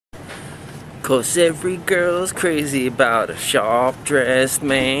'Cause every girl's crazy about a sharp-dressed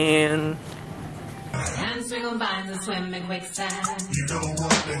man.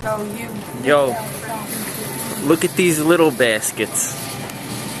 Yo, look at these little baskets.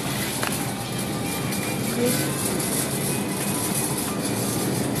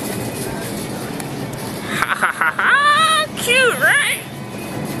 Ha ha ha ha! Cute, right?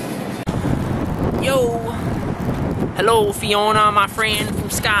 Yo, hello Fiona, my friend from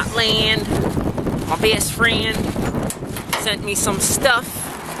Scotland. My best friend sent me some stuff,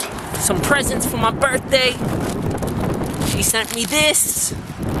 some presents for my birthday. She sent me this.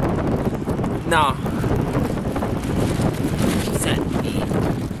 No. She sent me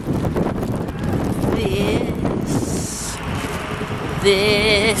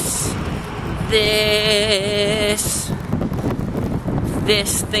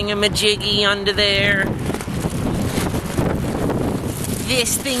this thingamajiggy under there.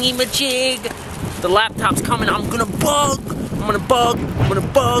 This thingy-majig. The laptop's coming. I'm gonna bug. I'm gonna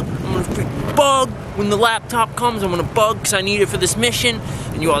freaking bug. When the laptop comes, I'm gonna bug because I need it for this mission.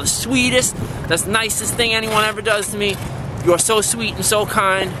 And you are the sweetest. That's the nicest thing anyone ever does to me. You are so sweet and so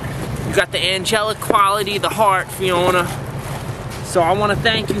kind. You got the angelic quality, the heart, Fiona. So I want to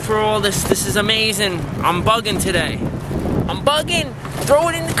thank you for all this. This is amazing. I'm bugging today. I'm bugging. Throw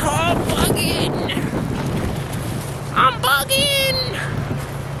it in the car. I'm bugging. I'm bugging.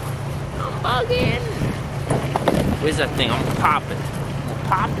 I'm bugging. Where's that thing? I'm gonna pop it. I'm gonna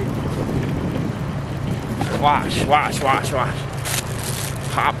pop it. Wash.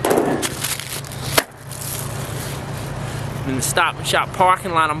 Pop. I'm in the Stop and Shop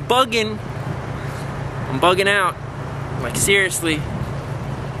parking lot. I'm bugging. I'm bugging out. Like, seriously.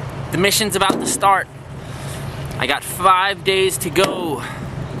 The mission's about to start. I got 5 days to go.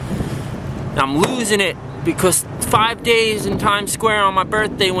 I'm losing it because 5 days in Times Square on my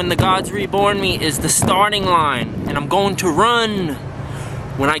birthday when the gods reborn me is the starting line. And I'm going to run.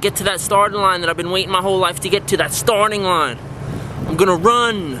 When I get to that starting line that I've been waiting my whole life to get to, that starting line, I'm gonna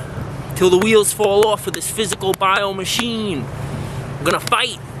run till the wheels fall off of this physical bio machine. I'm gonna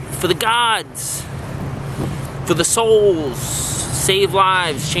fight for the gods, for the souls, save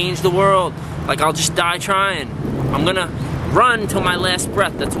lives, change the world. Like, I'll just die trying. I'm gonna run till my last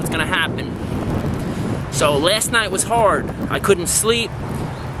breath. That's what's gonna happen. So last night was hard. I couldn't sleep.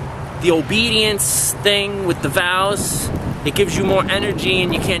 The obedience thing with the vows, it gives you more energy,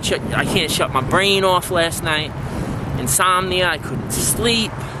 and I can't shut my brain off last night. Insomnia, I couldn't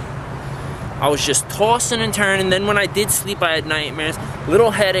sleep. I was just tossing and turning. Then when I did sleep, I had nightmares.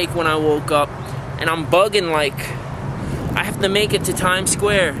 Little headache when I woke up. And I'm bugging like I have to make it to Times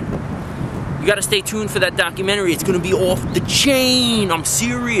Square. You gotta stay tuned for that documentary. It's gonna be off the chain. I'm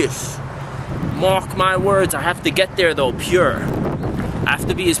serious. Mark my words. I have to get there though, pure. I have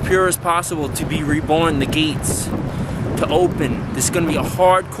to be as pure as possible to be reborn. The gates to open. This is gonna be a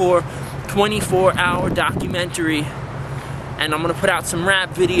hardcore 24-hour documentary. And I'm gonna put out some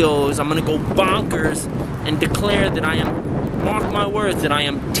rap videos. I'm gonna go bonkers and declare that I am, mark my words, that I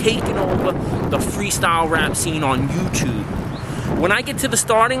am taking over the freestyle rap scene on YouTube. When I get to the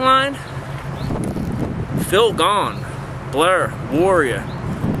starting line, Phil gone, Blur, Warrior,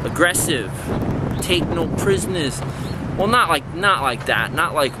 aggressive, take no prisoners. Well, not like that,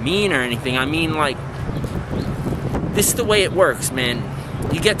 not like mean or anything. I mean, like, this is the way it works, man.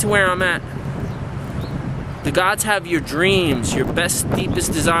 You get to where I'm at. The gods have your dreams, your best,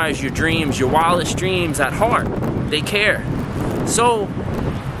 deepest desires, your dreams, your wildest dreams at heart. They care. So,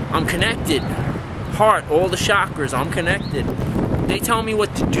 I'm connected. Heart, all the chakras, I'm connected. They tell me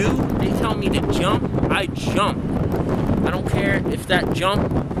what to do. They tell me to jump. I jump. I don't care if that jump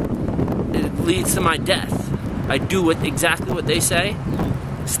leads to my death. I do exactly what they say.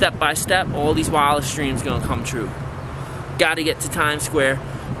 Step by step, all these wildest dreams gonna come true. Gotta get to Times Square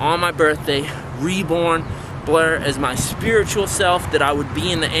on my birthday, reborn, Blur as my spiritual self that I would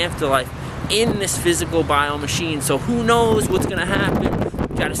be in the afterlife in this physical bio machine. So who knows what's gonna happen.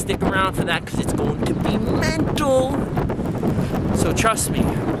 Gotta stick around for that because it's going to be mental. So trust me,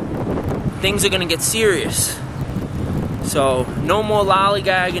 things are gonna get serious. So no more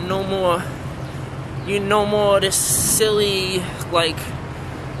lollygagging, no more this silly, like,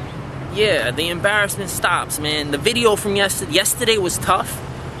 yeah, the embarrassment stops, man. The video from yesterday was tough.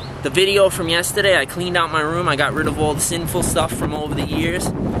 The video from yesterday, I cleaned out my room. I got rid of all the sinful stuff from over the years.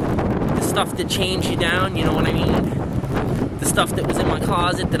 The stuff that changed you down, you know what I mean? The stuff that was in my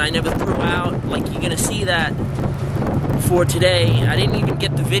closet that I never threw out. Like, you're gonna see that for today. I didn't even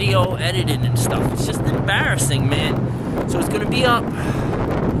get the video edited and stuff. It's just embarrassing, man. So it's gonna be up.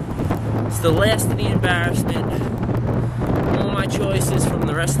 It's the last of the embarrassment. Oh my my choices from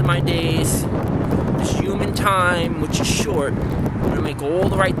the rest of my days. This human time, which is short, I'm gonna make all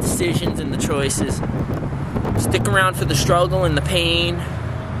the right decisions and the choices. Stick around for the struggle and the pain,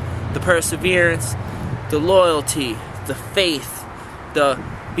 the perseverance, the loyalty, the faith, the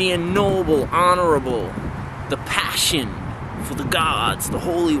being noble, honorable, the passion for the gods, the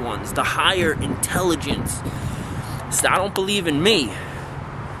holy ones, the higher intelligence. So I don't believe in me.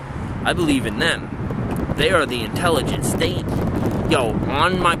 I believe in them. They are the intelligence.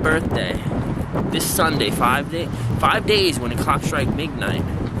 On my birthday, this Sunday, 5 days when the clock strikes midnight,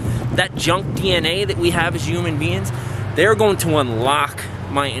 that junk DNA that we have as human beings, they're going to unlock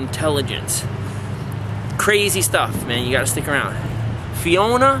my intelligence. Crazy stuff, man. You gotta stick around.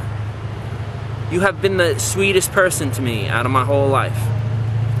 Fiona, you have been the sweetest person to me out of my whole life.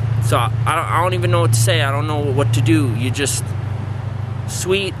 So I don't even know what to say. I don't know what to do. You're just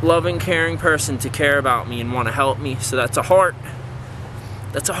sweet, loving, caring person to care about me and want to help me. So that's a heart.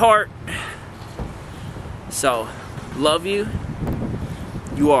 That's a heart. So, love you.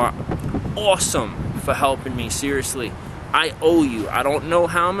 You are awesome for helping me, seriously. I owe you. I don't know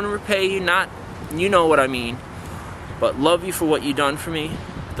how I'm going to repay you, you know what I mean. But love you for what you done for me.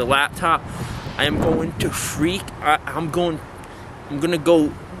 The laptop, I am going to freak. I'm going to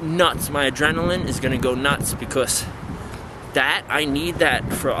go nuts. My adrenaline is going to go nuts because I need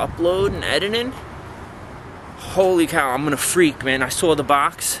that for upload and editing. Holy cow, I'm going to freak, man. I saw the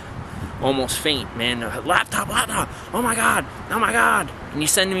box. Almost faint, man. Laptop, oh my god, and you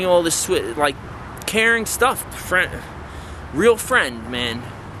sending me all this like caring stuff. Real friend, man.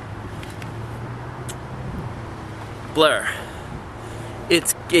 Blur,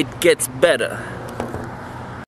 it gets better.